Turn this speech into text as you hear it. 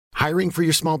Hiring for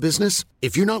your small business?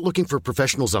 If you're not looking for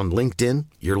professionals on LinkedIn,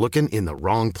 you're looking in the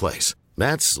wrong place.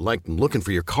 That's like looking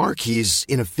for your car keys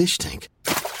in a fish tank.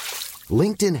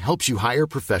 LinkedIn helps you hire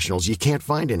professionals you can't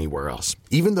find anywhere else,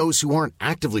 even those who aren't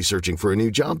actively searching for a new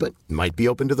job but might be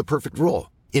open to the perfect role.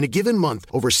 In a given month,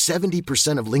 over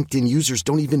 70% of LinkedIn users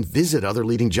don't even visit other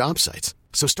leading job sites.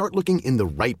 So start looking in the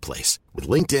right place. With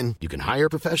LinkedIn, you can hire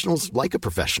professionals like a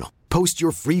professional. Post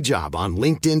your free job on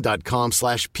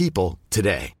linkedin.com/people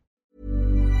today.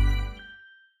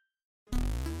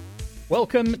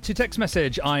 Welcome to Text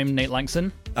Message. I'm Nate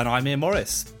Langson. And I'm Ian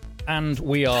Morris. And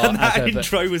we are... And that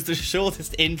intro was the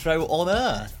shortest intro on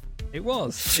earth. It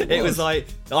was. It was like,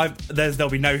 there'll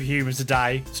be no humour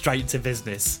today, straight to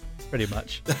business. Pretty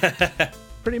much.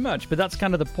 Pretty much, but that's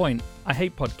kind of the point. I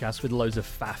hate podcasts with loads of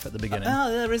faff at the beginning.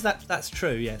 There is that. That's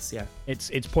true, yes, yeah. It's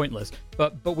pointless.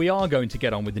 But we are going to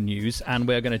get on with the news, and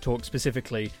we're going to talk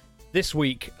specifically this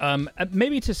week,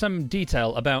 maybe to some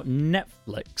detail about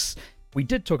Netflix. We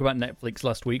did talk about Netflix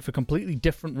last week for completely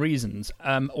different reasons,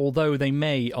 although they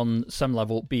may, on some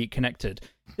level, be connected.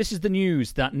 This is the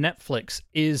news that Netflix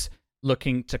is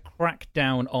looking to crack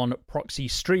down on proxy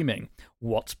streaming.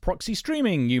 What's proxy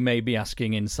streaming, you may be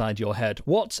asking inside your head?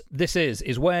 What this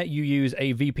is where you use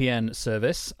a VPN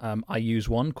service. I use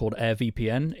one called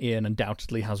AirVPN. Ian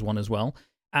undoubtedly has one as well.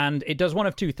 And it does one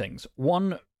of two things.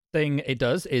 One thing it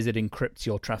does is it encrypts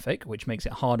your traffic, which makes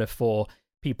it harder for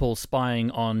people spying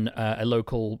on a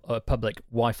local public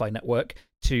Wi-Fi network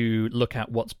to look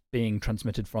at what's being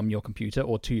transmitted from your computer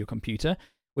or to your computer,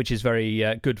 which is very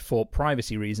good for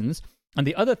privacy reasons. And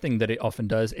the other thing that it often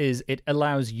does is it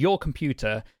allows your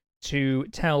computer to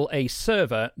tell a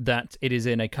server that it is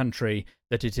in a country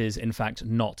that it is, in fact,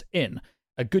 not in.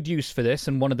 A good use for this,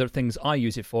 and one of the things I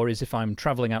use it for, is if I'm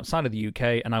traveling outside of the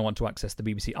UK and I want to access the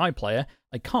BBC iPlayer,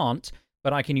 I can't,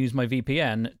 but I can use my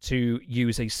VPN to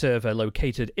use a server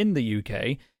located in the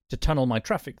UK to tunnel my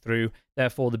traffic through.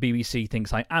 Therefore, the BBC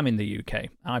thinks I am in the UK. And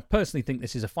I personally think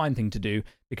this is a fine thing to do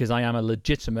because I am a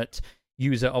legitimate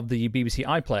user of the BBC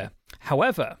iPlayer.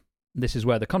 However, this is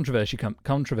where the controversy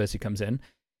comes in.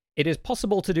 It is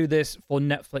possible to do this for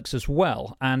Netflix as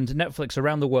well, and Netflix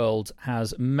around the world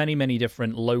has many, many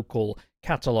different local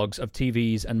catalogues of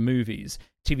TV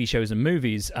shows and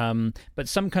movies, but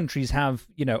some countries have,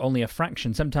 only a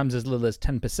fraction, sometimes as little as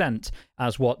 10%,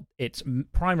 as what its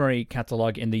primary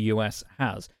catalogue in the US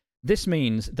has. This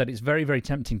means that it's very, very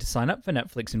tempting to sign up for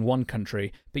Netflix in one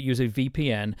country, but use a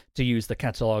VPN to use the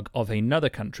catalogue of another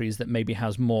country's that maybe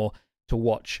has more to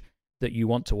watch that you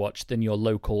want to watch than your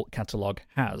local catalogue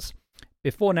has.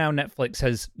 Before now, Netflix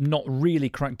has not really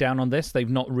cracked down on this. They've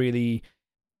not really,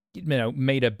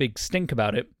 made a big stink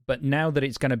about it. But now that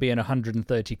it's going to be in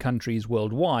 130 countries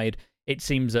worldwide, it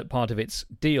seems that part of its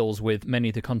deals with many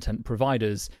of the content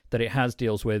providers that it has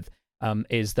deals with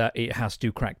is that it has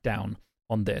to crack down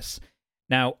on this.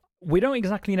 Now, we don't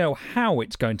exactly know how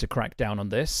it's going to crack down on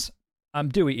this.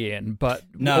 Do we, Ian? But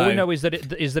all we know is that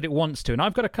it wants to. And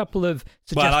I've got a couple of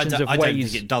suggestions of ways. I don't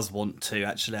think it does want to,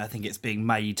 actually. I think it's being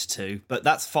made to. But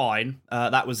that's fine.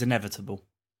 That was inevitable.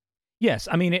 Yes.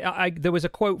 I mean, there was a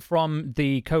quote from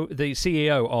the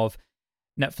CEO of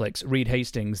Netflix, Reed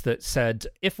Hastings, that said,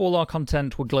 if all our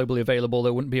content were globally available,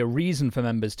 there wouldn't be a reason for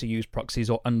members to use proxies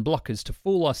or unblockers to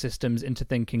fool our systems into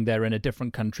thinking they're in a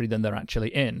different country than they're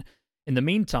actually in. In the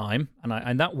meantime,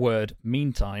 and that word,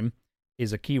 meantime,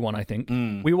 is a key one, I think,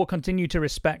 we will continue to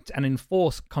respect and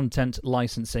enforce content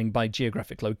licensing by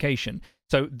geographic location.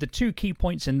 So the two key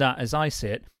points in that, as I see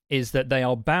it, is that they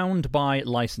are bound by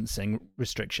licensing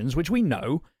restrictions, which we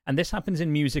know, and this happens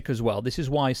in music as well. This is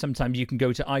why sometimes you can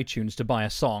go to iTunes to buy a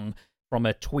song from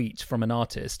a tweet from an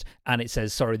artist, and it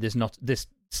says, sorry, this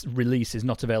release is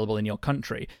not available in your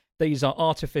country. These are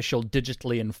artificial,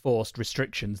 digitally enforced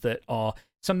restrictions that are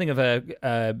something of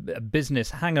a business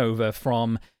hangover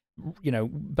from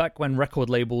back when record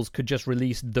labels could just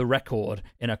release the record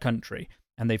in a country,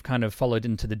 and they've kind of followed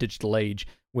into the digital age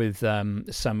with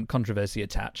some controversy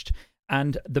attached.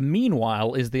 And the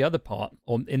meanwhile is the other part,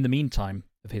 or in the meantime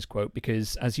of his quote,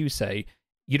 because as you say,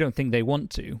 you don't think they want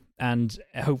to, and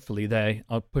hopefully they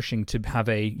are pushing to have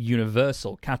a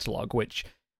universal catalogue, which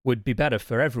would be better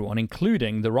for everyone,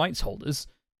 including the rights holders,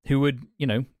 who would,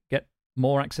 get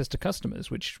more access to customers,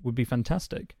 which would be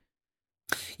fantastic.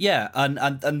 Yeah,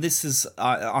 and this is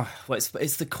well,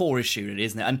 it's the core issue, really,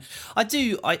 isn't it? And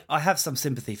I have some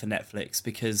sympathy for Netflix,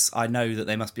 because I know that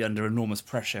they must be under enormous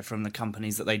pressure from the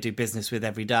companies that they do business with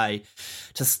every day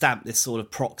to stamp this sort of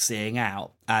proxying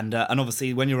out. And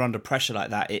obviously, when you're under pressure like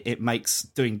that, it makes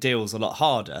doing deals a lot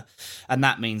harder, and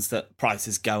that means that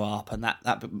prices go up, and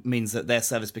that means that their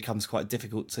service becomes quite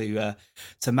difficult to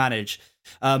manage.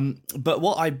 But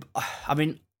what I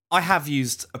mean. I have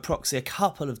used a proxy a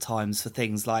couple of times for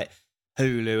things like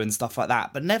Hulu and stuff like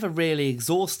that, but never really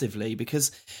exhaustively, because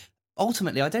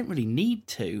ultimately I don't really need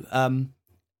to.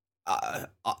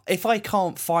 If I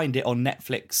can't find it on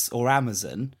Netflix or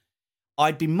Amazon,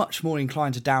 I'd be much more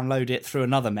inclined to download it through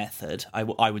another method, I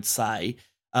would say.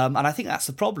 And I think that's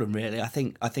the problem, really. I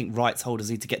think rights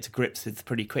holders need to get to grips with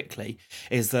pretty quickly,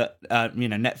 is that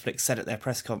Netflix said at their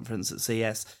press conference at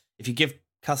CES, if you give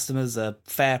customers a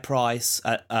fair price,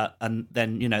 and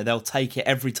then they'll take it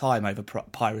every time over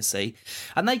piracy.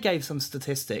 And they gave some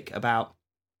statistic about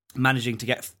managing to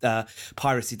get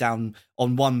piracy down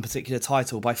on one particular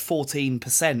title by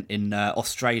 14% in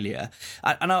Australia,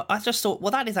 and I just thought,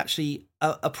 well, that is actually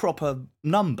a proper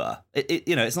number.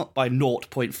 It's not by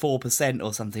 0.4%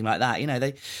 or something like that.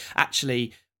 They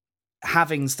actually,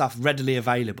 having stuff readily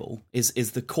available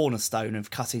is the cornerstone of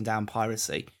cutting down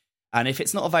piracy. And if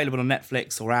it's not available on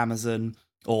Netflix or Amazon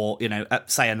or,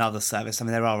 say another service, I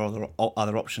mean, there are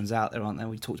other options out there, aren't there?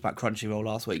 We talked about Crunchyroll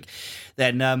last week.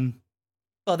 Then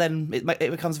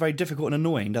it becomes very difficult and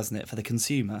annoying, doesn't it, for the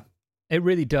consumer? It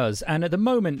really does. And at the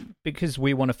moment, because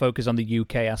we want to focus on the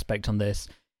UK aspect on this,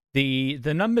 the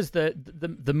numbers,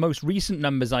 the most recent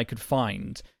numbers I could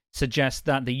find suggest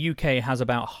that the UK has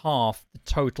about half the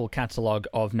total catalogue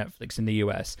of Netflix in the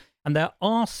US. And there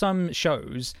are some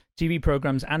shows, TV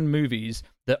programs and movies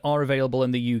that are available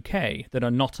in the UK that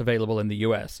are not available in the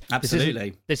US.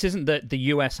 Absolutely. This isn't that the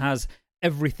US has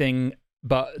everything,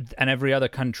 and every other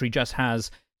country just has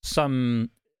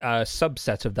some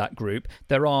subset of that group.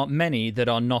 There are many that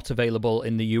are not available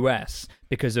in the US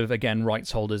because of, again,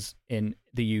 rights holders in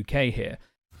the UK here.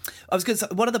 I was going to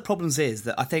say, one of the problems is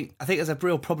that I think there's a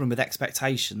real problem with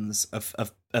expectations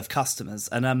of customers,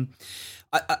 and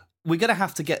we're going to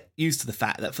have to get used to the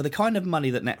fact that for the kind of money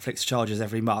that Netflix charges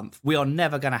every month, we are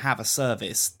never going to have a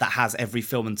service that has every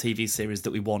film and TV series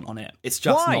that we want on it. It's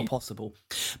just not possible.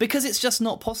 Because it's just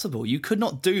not possible. You could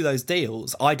not do those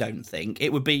deals, I don't think.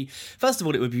 It would be, first of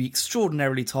all, it would be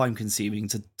extraordinarily time-consuming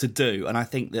to do, and I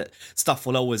think that stuff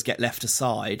will always get left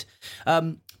aside.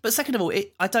 But second of all,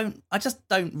 I just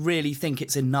don't really think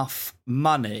it's enough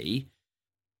money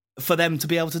for them to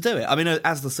be able to do it. I mean,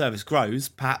 as the service grows,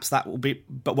 perhaps that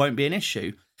won't be an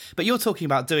issue. But you're talking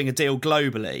about doing a deal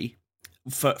globally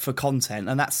for content,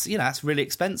 and that's really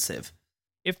expensive.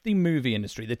 If the movie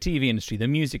industry, the TV industry, the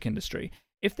music industry,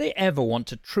 if they ever want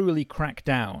to truly crack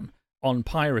down on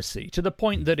piracy to the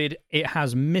point that it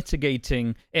has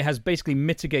basically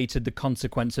mitigated the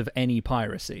consequence of any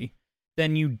piracy,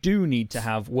 then you do need to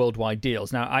have worldwide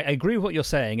deals. Now, I agree with what you're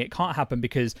saying. It can't happen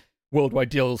because worldwide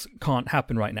deals can't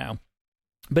happen right now.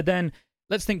 But then,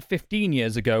 let's think 15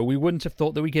 years ago, we wouldn't have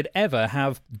thought that we could ever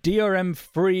have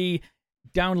DRM-free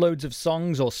downloads of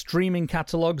songs or streaming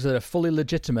catalogs that are fully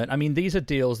legitimate. I mean, these are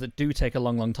deals that do take a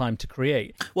long, long time to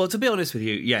create. Well, to be honest with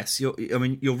you, yes,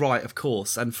 you're right, of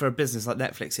course. And for a business like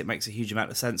Netflix, it makes a huge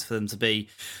amount of sense for them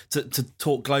to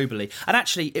talk globally. And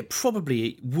actually, it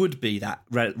probably would be that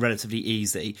relatively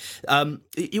easy. When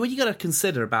you got to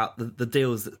consider about the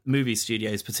deals that movie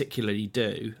studios particularly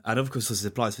do, and of course this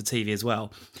applies for TV as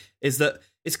well, is that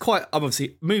it's quite,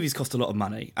 obviously, movies cost a lot of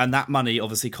money, and that money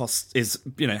obviously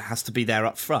has to be there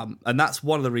up front. And that's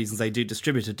one of the reasons they do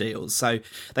distributor deals. So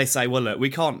they say, well, look, we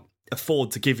can't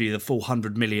afford to give you the full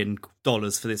 $100 million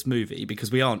for this movie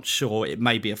because we aren't sure it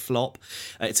may be a flop.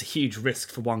 It's a huge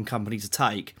risk for one company to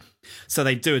take. So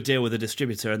they do a deal with a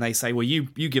distributor and they say, well, you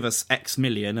give us X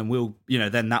million and we'll,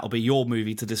 then that'll be your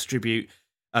movie to distribute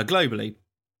globally.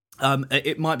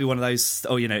 It might be one of those,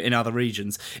 or, in other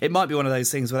regions, it might be one of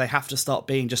those things where they have to start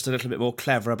being just a little bit more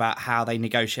clever about how they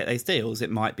negotiate those deals.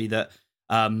 It might be that,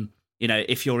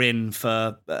 if you're in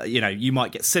for, you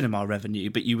might get cinema revenue,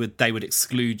 but they would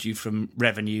exclude you from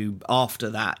revenue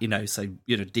after that, so,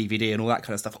 DVD and all that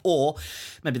kind of stuff. Or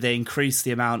maybe they increase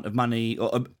the amount of money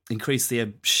or increase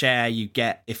the share you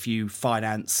get if you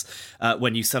finance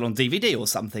when you sell on DVD or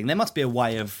something. There must be a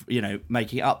way of,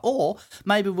 making it up. Or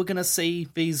maybe we're going to see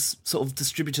these sort of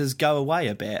distributors go away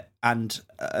a bit and,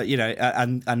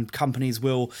 and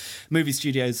movie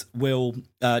studios will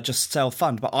just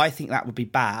self-fund. But I think that would be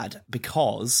bad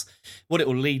because what it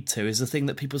will lead to is the thing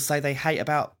that people say they hate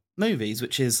about movies,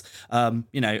 which is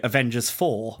Avengers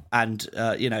 4 and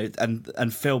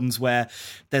and films where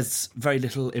there's very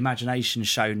little imagination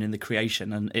shown in the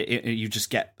creation, and you just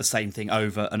get the same thing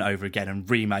over and over again, and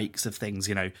remakes of things,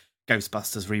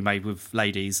 Ghostbusters remade with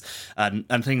ladies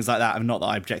and things like that. I mean, not that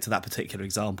I object to that particular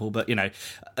example, but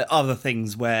other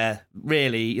things where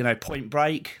really, Point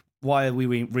Break, why are we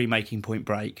remaking Point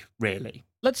Break, really?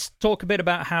 Let's talk a bit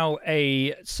about how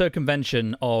a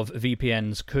circumvention of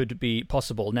VPNs could be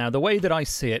possible. Now, the way that I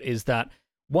see it is that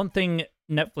one thing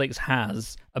Netflix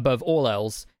has above all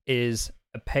else is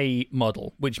a pay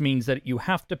model, which means that you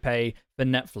have to pay for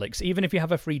Netflix. Even if you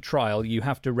have a free trial, you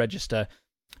have to register,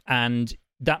 and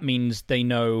that means they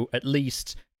know at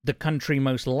least the country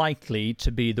most likely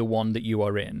to be the one that you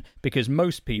are in. Because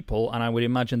most people, and I would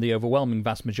imagine the overwhelming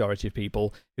vast majority of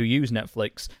people who use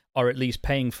Netflix, are at least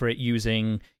paying for it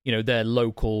using, their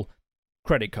local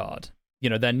credit card.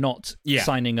 They're not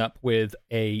signing up with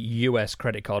a US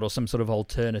credit card or some sort of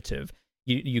alternative.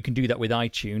 You can do that with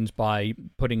iTunes by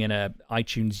putting in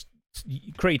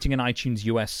creating an iTunes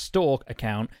US store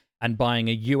account and buying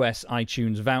a US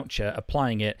iTunes voucher,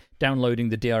 applying it, downloading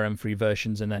the DRM-free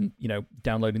versions, and then,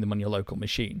 downloading them on your local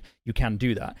machine. You can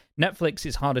do that. Netflix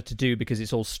is harder to do because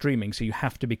it's all streaming, so you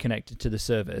have to be connected to the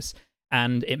service.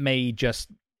 And it may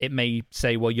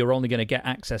say, well, you're only going to get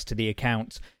access to the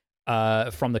account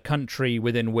from the country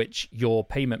within which your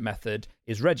payment method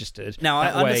is registered. Now,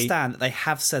 I understand that they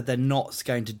have said they're not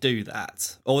going to do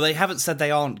that. Or they haven't said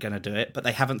they aren't going to do it, but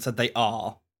they haven't said they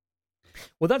are.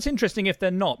 Well, that's interesting if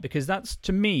they're not, because that's,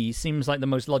 to me, seems like the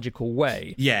most logical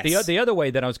way. Yes. The other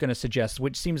way that I was going to suggest,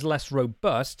 which seems less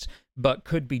robust but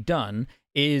could be done,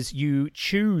 is you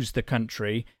choose the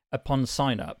country upon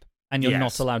sign-up, and you're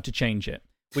not allowed to change it,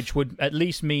 which would at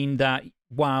least mean that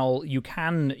while you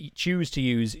can choose to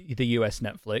use the US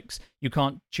Netflix, you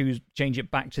can't change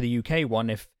it back to the UK one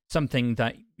if something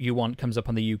that you want comes up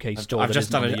on the UK store. I've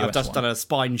just done a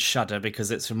spine shudder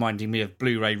because it's reminding me of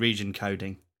Blu-ray region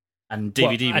coding. And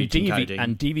DVD region coding.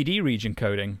 And DVD region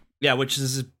coding. Yeah, which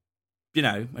is,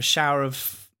 a shower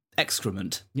of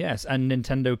excrement. Yes, and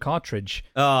Nintendo cartridge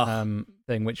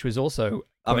thing, which was also,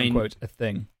 quote-unquote, a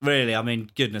thing. Really,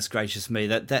 goodness gracious me.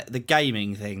 The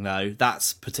gaming thing, though,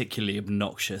 that's particularly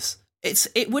obnoxious.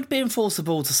 It would be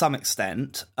enforceable to some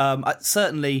extent.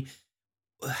 Certainly,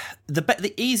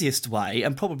 the easiest way,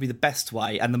 and probably the best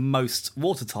way, and the most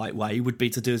watertight way would be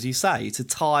to do as you say, to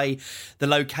tie the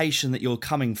location that you're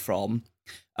coming from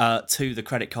to the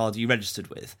credit card you registered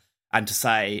with, and to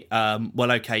say,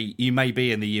 well, okay, you may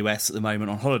be in the US at the moment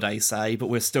on holiday, say, but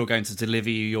we're still going to deliver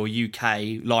you your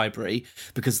UK library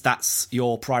because that's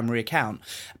your primary account.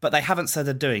 But they haven't said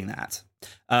they're doing that.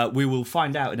 We will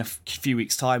find out in a few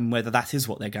weeks' time whether that is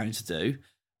what they're going to do,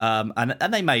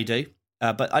 and they may do,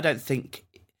 but I don't think.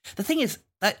 The thing is,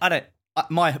 I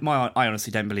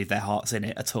honestly don't believe their heart's in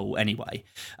it at all anyway,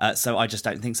 so I just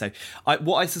don't think so.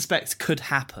 What I suspect could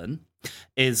happen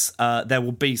is there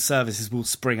will be services will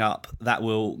spring up that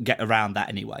will get around that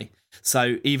anyway.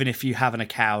 So even if you have an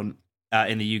account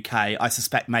in the UK, I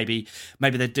suspect maybe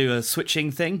they do a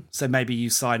switching thing. So maybe you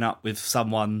sign up with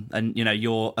someone and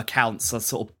your accounts are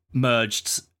sort of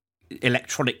merged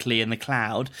electronically in the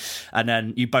cloud, and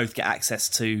then you both get access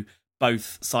to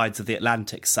both sides of the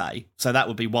Atlantic, say. So that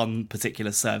would be one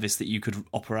particular service that you could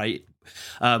operate.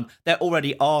 There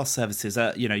already are services,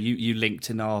 you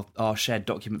linked in our shared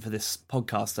document for this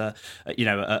podcast,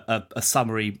 a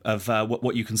summary of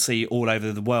what you can see all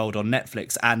over the world on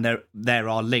Netflix, and there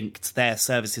are linked there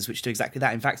services which do exactly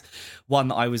that. In fact, one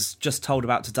that I was just told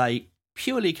about today,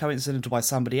 purely coincidental by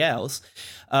somebody else,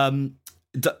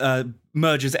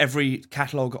 merges every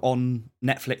catalogue on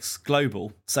Netflix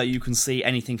Global, so you can see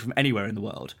anything from anywhere in the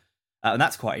world. And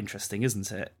that's quite interesting,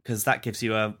 isn't it? Because that gives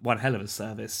you one hell of a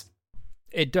service.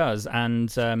 It does, and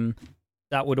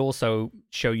that would also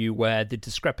show you where the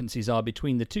discrepancies are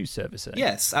between the two services.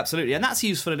 Yes, absolutely, and that's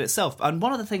useful in itself. And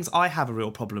one of the things I have a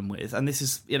real problem with, and this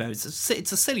is,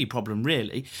 it's a silly problem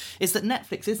really, is that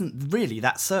Netflix isn't really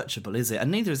that searchable, is it?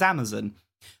 And neither is Amazon.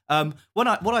 I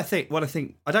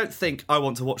don't think I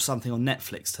want to watch something on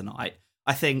Netflix tonight.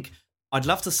 I think I'd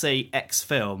love to see X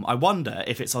film. I wonder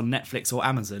if it's on Netflix or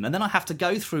Amazon, and then I have to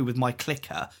go through with my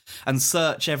clicker and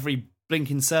search every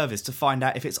blinking service to find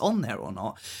out if it's on there or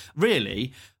not.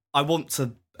 Really, I want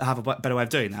to have a better way of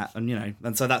doing that,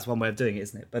 and so that's one way of doing it,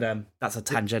 isn't it? But that's a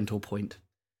tangential point.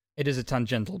 It is a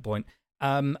tangential point.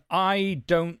 I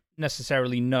don't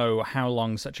necessarily know how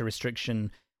long such a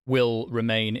restriction will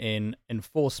remain in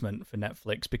enforcement for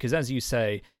Netflix, because as you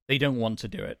say, they don't want to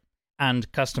do it,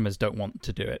 and customers don't want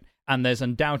to do it, and there's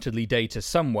undoubtedly data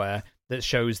somewhere that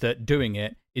shows that doing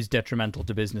it is detrimental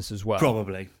to business as well.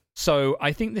 Probably. So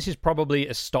I think this is probably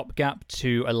a stopgap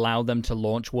to allow them to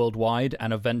launch worldwide,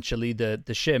 and eventually the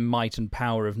sheer might and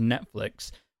power of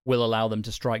Netflix will allow them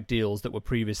to strike deals that were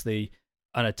previously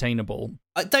unattainable.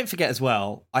 Don't forget as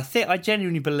well, I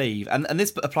genuinely believe, and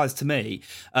this applies to me,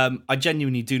 I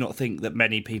genuinely do not think that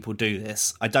many people do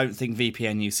this. I don't think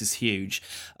VPN use is huge.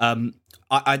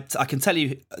 I can tell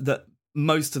you that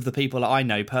most of the people I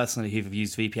know personally who've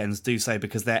used VPNs do so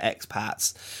because they're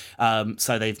expats.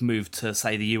 So they've moved to,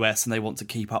 say, the US and they want to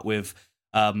keep up with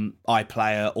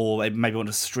iPlayer, or they maybe want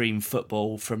to stream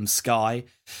football from Sky.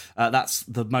 That's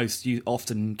the most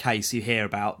often case you hear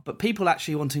about. But people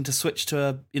actually wanting to switch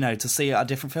to to see a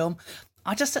different film,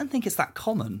 I just don't think it's that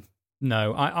common.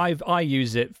 No, I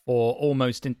use it for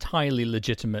almost entirely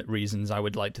legitimate reasons, I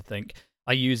would like to think.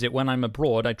 I use it when I'm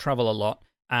abroad. I travel a lot,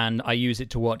 and I use it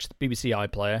to watch the BBC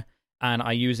iPlayer, and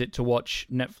I use it to watch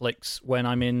Netflix when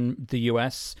I'm in the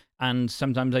US, and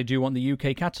sometimes I do want the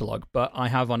UK catalogue, but I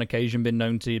have on occasion been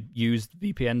known to use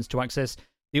VPNs to access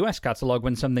the US catalogue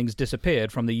when something's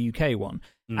disappeared from the UK one.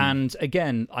 And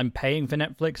again, I'm paying for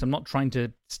Netflix. I'm not trying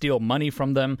to steal money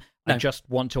from them. No. I just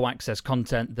want to access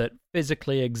content that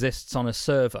physically exists on a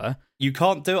server. You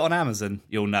can't do it on Amazon,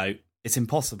 you'll note. It's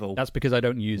impossible. That's because I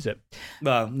don't use it.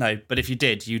 Well, no, but if you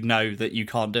did, you'd know that you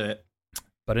can't do it.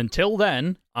 But until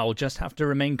then, I'll just have to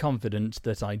remain confident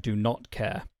that I do not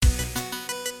care.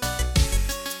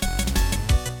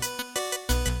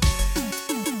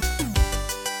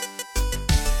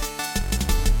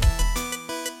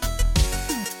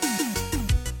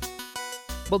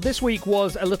 Well, this week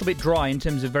was a little bit dry in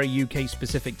terms of very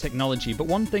UK-specific technology, but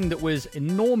one thing that was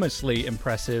enormously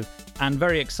impressive and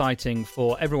very exciting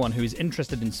for everyone who is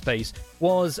interested in space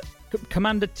was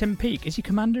Commander Tim Peake. Is he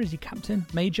commander? Is he captain?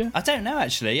 Major? I don't know,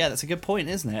 actually. Yeah, that's a good point,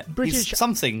 isn't it? He's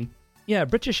something. Yeah,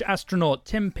 British astronaut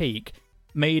Tim Peake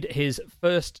made his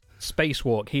first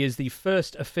spacewalk. He is the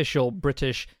first official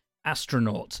British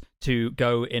astronaut to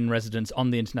go in residence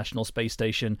on the International Space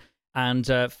Station. And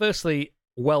firstly,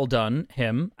 well done,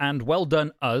 him, and well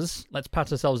done, us. Let's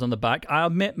pat ourselves on the back. I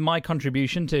admit my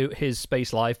contribution to his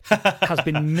space life has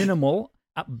been minimal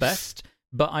at best,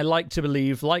 but I like to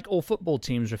believe, like all football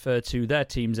teams refer to their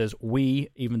teams as we,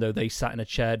 even though they sat in a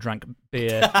chair, drank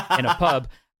beer in a pub,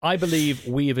 I believe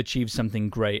we have achieved something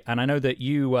great. And I know that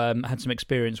you had some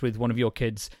experience with one of your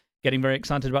kids getting very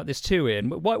excited about this too,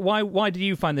 Ian. Why did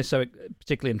you find this so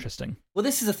particularly interesting? Well,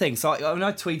 this is the thing. So I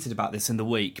tweeted about this in the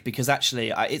week because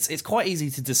actually it's quite easy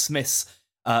to dismiss,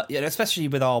 especially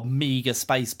with our meagre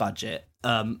space budget,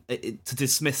 to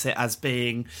dismiss it as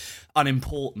being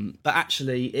unimportant. But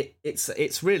actually,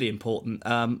 it's really important.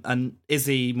 And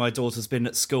Izzy, my daughter's been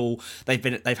at school.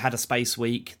 They've had a space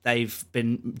week. They've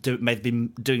been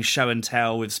doing show and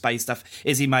tell with space stuff.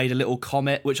 Izzy made a little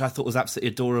comet, which I thought was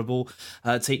absolutely adorable.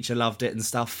 Her teacher loved it and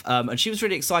stuff, and she was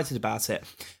really excited about it.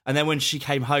 And then when she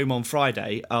came home on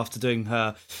Friday after doing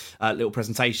her little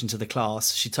presentation to the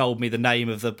class, she told me the name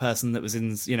of the person that was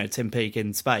in, Tim Peake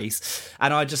in space,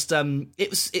 and I just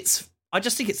I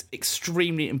just think it's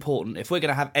extremely important if we're going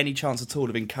to have any chance at all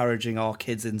of encouraging our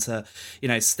kids into,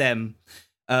 STEM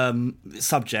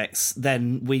subjects,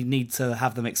 then we need to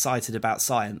have them excited about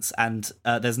science. And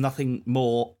there's nothing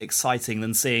more exciting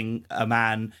than seeing a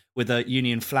man with a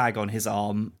Union flag on his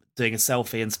arm doing a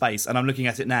selfie in space. And I'm looking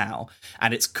at it now,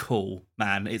 and it's cool,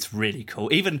 man. It's really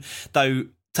cool. Even though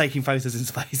taking photos in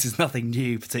space is nothing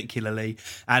new particularly,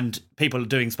 and people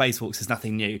doing spacewalks is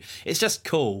nothing new. It's just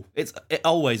cool. It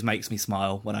always makes me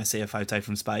smile when I see a photo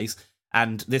from space,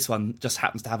 and this one just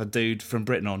happens to have a dude from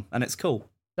Britain on, and it's cool.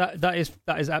 That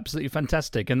is absolutely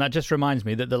fantastic, and that just reminds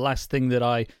me that the last thing that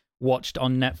I watched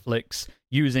on Netflix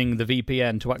using the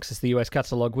VPN to access the US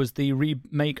catalogue was the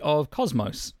remake of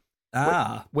Cosmos,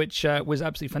 which was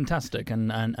absolutely fantastic, and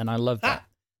I love that.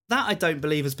 That I don't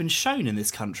believe has been shown in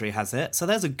this country, has it? So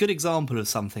there's a good example of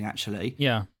something, actually.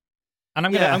 Yeah. And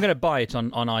I'm gonna buy it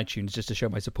on iTunes just to show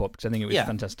my support, because I think it was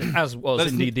fantastic, as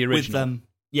was indeed the original.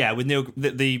 With Neil,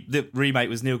 the remake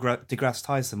was Neil deGrasse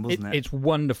Tyson, wasn't it? It's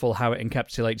wonderful how it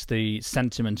encapsulates the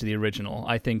sentiment of the original.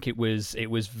 I think it was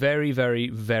very, very,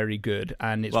 very good,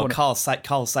 and it's Carl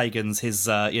Sagan's his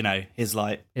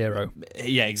like hero.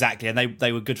 Yeah, exactly, and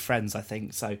they were good friends, I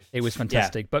think. So it was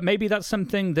fantastic. Yeah. But maybe that's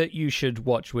something that you should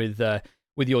watch with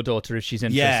your daughter if she's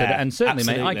interested. Yeah, and certainly,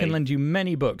 absolutely. Mate, I can lend you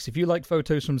many books. If you like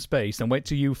photos from space, then wait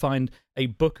till you find a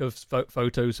book of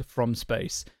photos from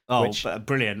space. Oh,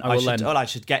 brilliant! I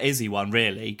should get Izzy one,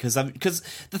 really, because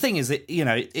the thing is,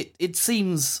 it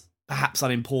seems perhaps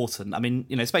unimportant. I mean,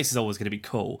 space is always going to be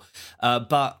cool,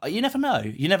 but you never know.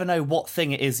 You never know what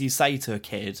thing it is you say to a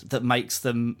kid that makes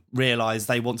them realise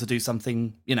they want to do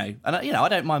something. And I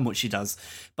don't mind what she does,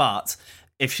 but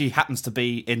if she happens to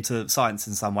be into science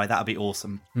in some way, that would be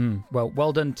awesome.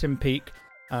 Well done, Tim Peake,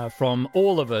 from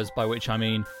all of us, by which I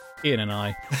mean Ian and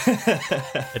I.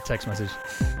 A text message.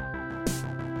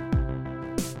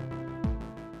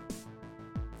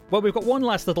 Well, we've got one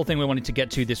last little thing we wanted to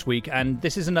get to this week, and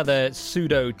this is another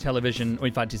pseudo-television, or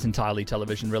in fact it's entirely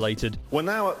television-related. We're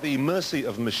now at the mercy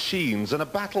of machines, and a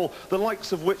battle the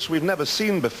likes of which we've never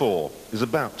seen before is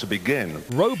about to begin.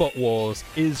 Robot Wars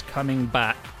is coming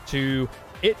back to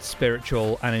its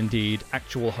spiritual and indeed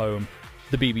actual home,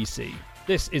 the BBC.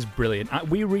 This is brilliant.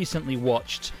 We recently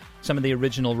watched some of the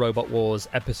original Robot Wars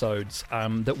episodes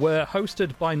that were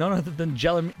hosted by none other than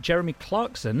Jeremy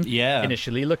Clarkson. Yeah.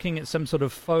 Initially, looking at some sort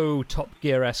of faux Top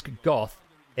Gear-esque goth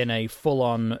in a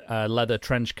full-on leather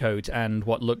trench coat and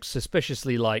what looks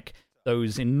suspiciously like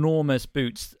those enormous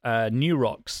boots, New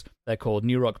Rocks. They're called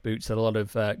New Rock boots that a lot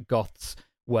of goths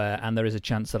wear, and there is a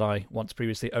chance that I once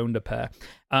previously owned a pair.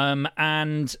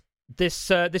 And this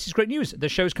is great news. The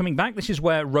show's coming back. This is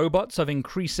where robots of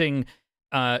increasing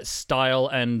style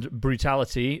and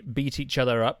brutality beat each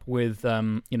other up with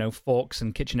forks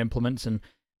and kitchen implements and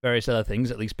various other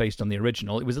things, at least based on the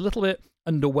original. It was a little bit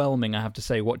underwhelming, I have to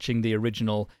say, watching the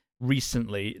original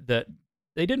recently, that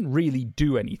they didn't really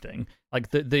do anything.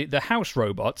 Like the house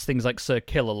robots, things like Sir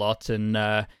Kill-A-Lot and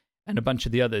a bunch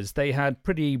of the others, they had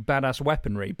pretty badass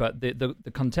weaponry, but the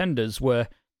contenders were,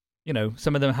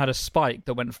 some of them had a spike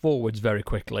that went forwards very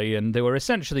quickly, and they were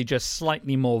essentially just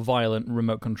slightly more violent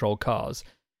remote control cars.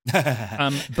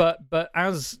 But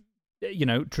as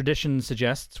tradition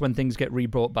suggests, when things get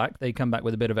rebrought back, they come back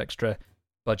with a bit of extra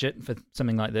budget for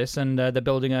something like this, and they're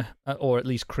building or at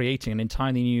least creating an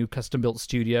entirely new custom-built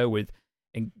studio with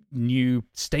new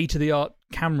state-of-the-art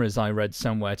cameras, I read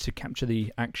somewhere, to capture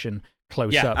the action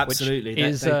close up. Absolutely.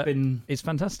 Which is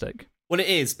fantastic. Well, it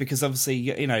is, because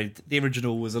obviously, the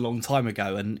original was a long time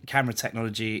ago and camera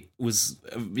technology was,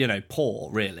 poor,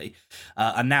 really.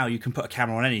 And now you can put a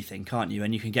camera on anything, can't you?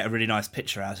 And you can get a really nice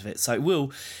picture out of it. So it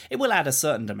will add a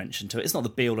certain dimension to it. It's not the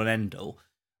be-all and end-all.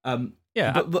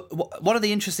 But one of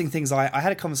the interesting things, I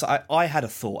had a conversation, I had a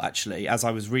thought, actually, as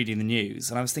I was reading the news,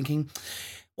 and I was thinking,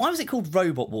 why was it called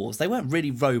Robot Wars? They weren't really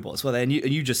robots, were they? And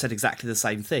you just said exactly the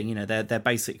same thing. They're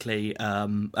basically,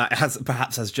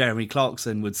 as Jeremy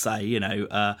Clarkson would say,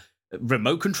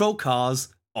 remote control cars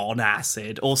on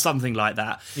acid or something like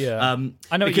that. Yeah,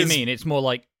 I know what you mean. It's more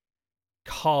like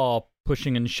car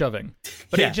pushing and shoving,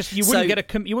 but you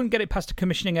wouldn't get it past a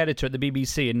commissioning editor at the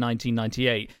BBC in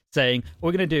 1998 saying, what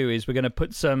we're going to do is we're going to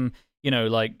put some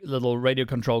like little radio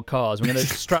controlled cars, we're going to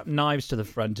strap knives to the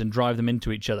front and drive them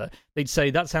into each other. They'd say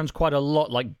that sounds quite a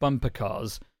lot like bumper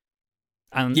cars.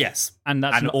 And yes, and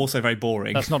that's also very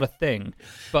boring. That's not a thing.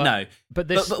 But no,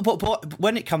 but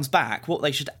when it comes back, what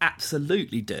they should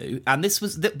absolutely do, and this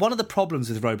was one of the problems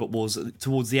with Robot Wars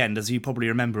towards the end, as you probably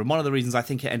remember, and one of the reasons I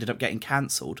think it ended up getting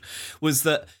cancelled, was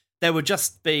that there would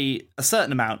just be a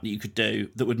certain amount that you could do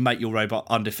that would make your robot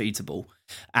undefeatable,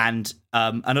 and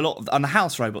the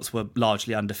house robots were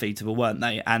largely undefeatable, weren't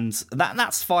they? And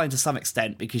that's fine to some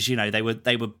extent, because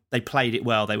they played it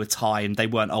well, they were timed, they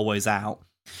weren't always out.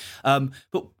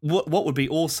 But what would be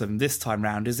awesome this time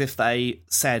round is if they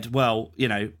said, well,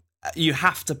 you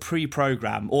have to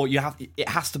pre-program, or it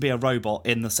has to be a robot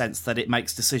in the sense that it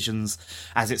makes decisions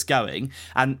as it's going,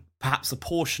 and perhaps a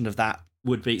portion of that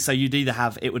would be, so you'd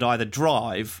it would either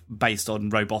drive based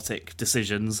on robotic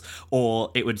decisions,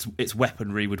 or its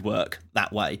weaponry would work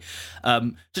that way.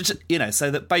 So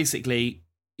that basically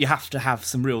you have to have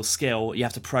some real skill, you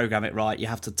have to program it right, you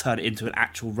have to turn it into an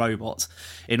actual robot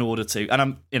in order to,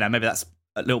 and maybe that's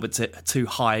a little bit too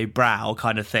highbrow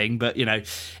kind of thing, but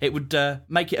it would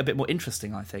make it a bit more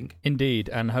interesting, I think. Indeed,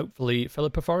 and hopefully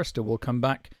Philippa Forrester will come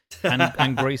back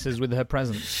and grace us with her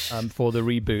presence for the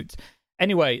reboot.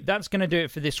 Anyway, that's going to do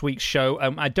it for this week's show.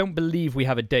 I don't believe we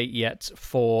have a date yet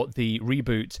for the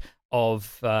reboot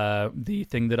of the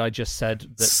thing that I just said.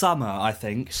 Summer, I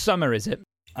think. Summer, is it?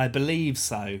 I believe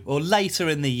so. Or later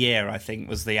in the year, I think,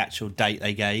 was the actual date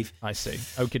they gave. I see.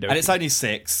 Okie dokie. And it's only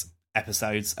 6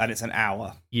 episodes, and it's an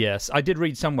hour. Yes, I did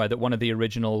read somewhere that one of the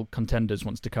original contenders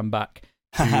wants to come back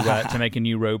to make a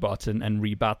new robot and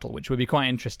rebattle, which would be quite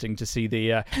interesting to see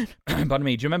the... pardon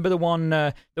me, do you remember the one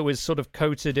that was sort of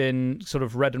coated in sort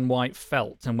of red and white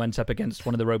felt and went up against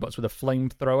one of the robots with a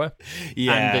flamethrower?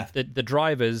 Yeah. And the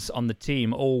drivers on the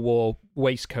team all wore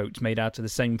waistcoats made out of the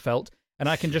same felt. And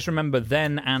I can just remember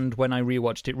then and when I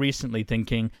rewatched it recently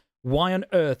thinking, why on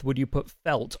earth would you put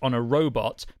felt on a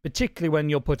robot, particularly when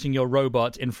you're putting your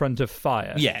robot in front of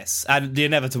fire? Yes, and the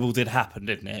inevitable did happen,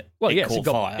 didn't it? Well, yes, it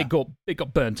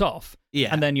got burnt off. Yeah.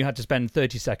 And then you had to spend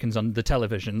 30 seconds on the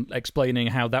television explaining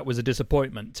how that was a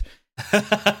disappointment.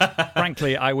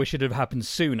 Frankly, I wish it had happened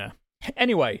sooner.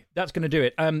 Anyway, that's going to do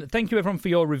it. Thank you, everyone, for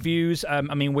your reviews. I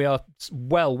mean, we are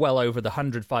well over the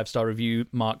 100 5-star review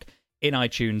mark in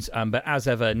iTunes. But as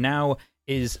ever, now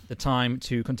is the time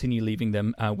to continue leaving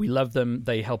them. We love them.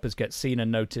 They help us get seen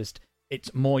and noticed.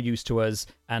 It's more use to us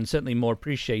and certainly more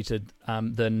appreciated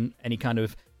than any kind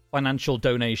of financial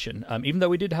donation. Even though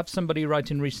we did have somebody write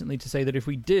in recently to say that if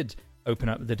we did open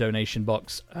up the donation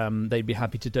box, they'd be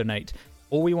happy to donate.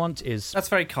 All we want is... That's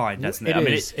very kind, isn't it?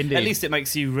 Indeed. At least it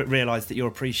makes you realise that you're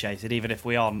appreciated, even if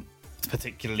we aren't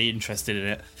particularly interested in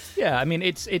it. Yeah, I mean,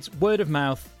 it's word of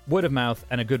mouth,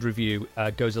 and a good review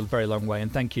goes a very long way,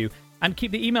 and thank you. And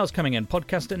keep the emails coming in,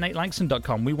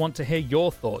 podcast@natelangson.com. We want to hear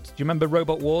your thoughts. Do you remember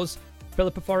Robot Wars?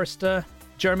 Philippa Forrester?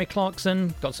 Jeremy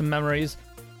Clarkson? Got some memories?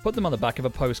 Put them on the back of a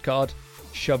postcard.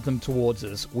 Shove them towards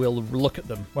us. We'll look at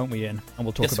them, won't we, Ian? And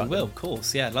we'll talk about them. Yes, we will, of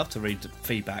course. Yeah, I'd love to read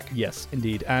feedback. Yes,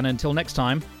 indeed. And until next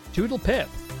time, toodle pip.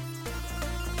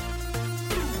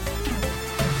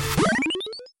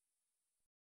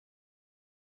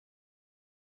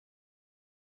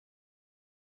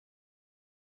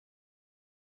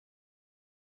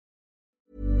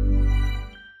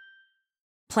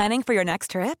 Planning for your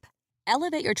next trip?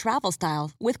 Elevate your travel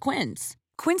style with Quince.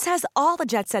 Quince has all the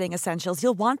jet-setting essentials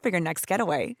you'll want for your next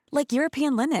getaway, like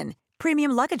European linen,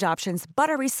 premium luggage options,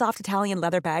 buttery soft Italian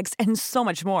leather bags, and so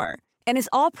much more. And is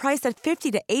all priced at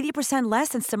 50 to 80% less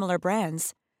than similar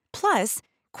brands. Plus,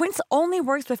 Quince only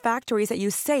works with factories that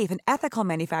use safe and ethical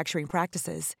manufacturing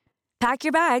practices. Pack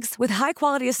your bags with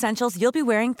high-quality essentials you'll be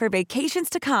wearing for vacations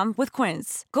to come with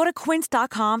Quince. Go to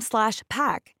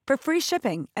quince.com/pack for free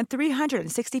shipping and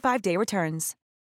 365-day returns.